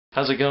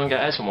How's it going,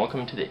 guys, and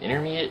welcome to the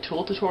intermediate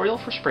tool tutorial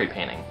for spray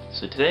painting.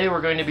 So today we're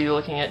going to be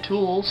looking at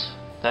tools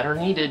that are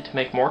needed to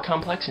make more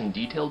complex and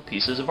detailed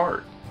pieces of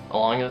art.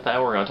 Along with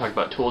that, we're going to talk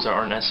about tools that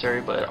aren't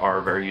necessary but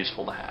are very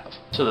useful to have.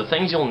 So the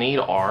things you'll need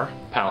are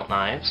palette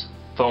knives,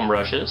 foam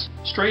brushes,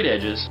 straight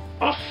edges,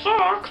 a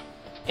sock,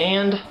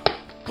 and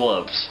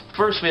gloves.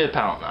 First we have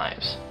palette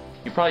knives.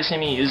 You've probably seen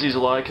me use these a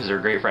lot because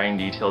they're great for adding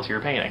detail to your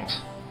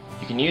paintings.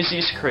 You can use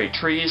these to create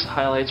trees,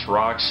 highlights,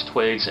 rocks,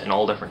 twigs, and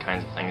all different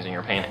kinds of things in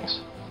your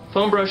paintings.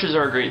 Foam brushes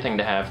are a great thing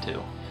to have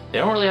too. They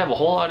don't really have a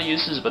whole lot of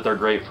uses, but they're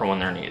great for when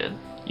they're needed.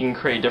 You can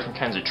create different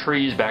kinds of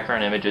trees,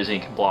 background images, and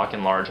you can block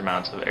in large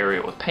amounts of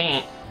area with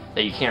paint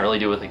that you can't really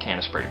do with a can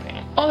of spray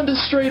paint. On to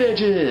straight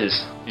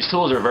edges! These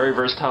tools are very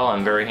versatile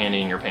and very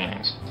handy in your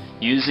paintings.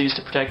 Use these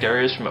to protect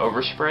areas from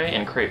overspray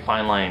and create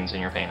fine lines in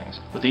your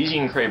paintings. With these you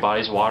can create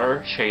bodies of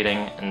water, shading,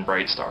 and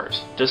bright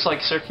stars. Just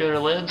like circular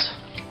lids,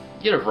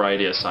 you get a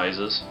variety of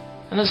sizes.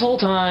 And this whole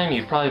time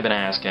you've probably been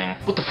asking,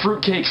 what the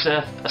fruitcake,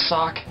 Seth? A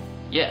sock?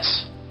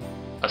 Yes,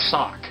 a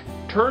sock.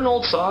 Turn an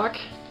old sock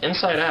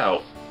inside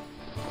out,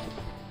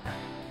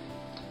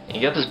 and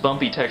you get this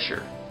bumpy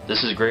texture.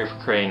 This is great for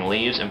creating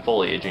leaves and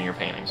foliage in your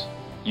paintings.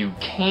 You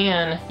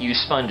can use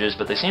sponges,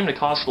 but they seem to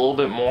cost a little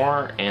bit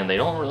more, and they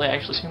don't really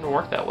actually seem to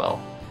work that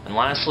well. And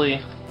lastly,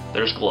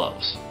 there's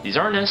gloves. These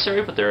aren't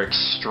necessary, but they're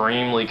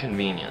extremely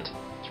convenient.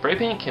 Spray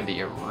paint can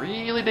be a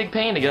really big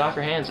pain to get off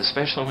your hands,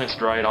 especially when it's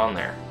dried on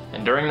there.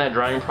 And during that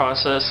drying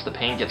process, the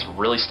paint gets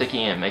really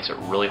sticky and it makes it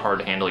really hard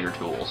to handle your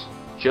tools.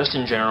 Just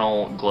in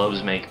general,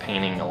 gloves make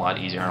painting a lot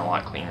easier and a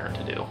lot cleaner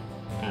to do.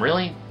 And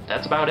really,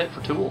 that's about it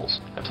for tools.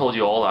 I've told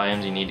you all the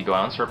items you need to go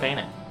out and start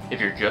painting.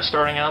 If you're just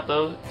starting out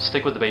though,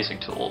 stick with the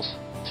basic tools.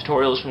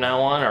 Tutorials from now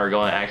on are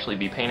going to actually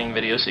be painting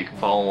videos so you can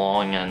follow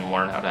along and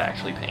learn how to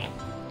actually paint.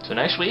 So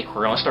next week,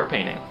 we're going to start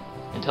painting.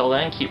 Until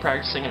then, keep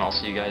practicing and I'll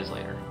see you guys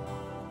later.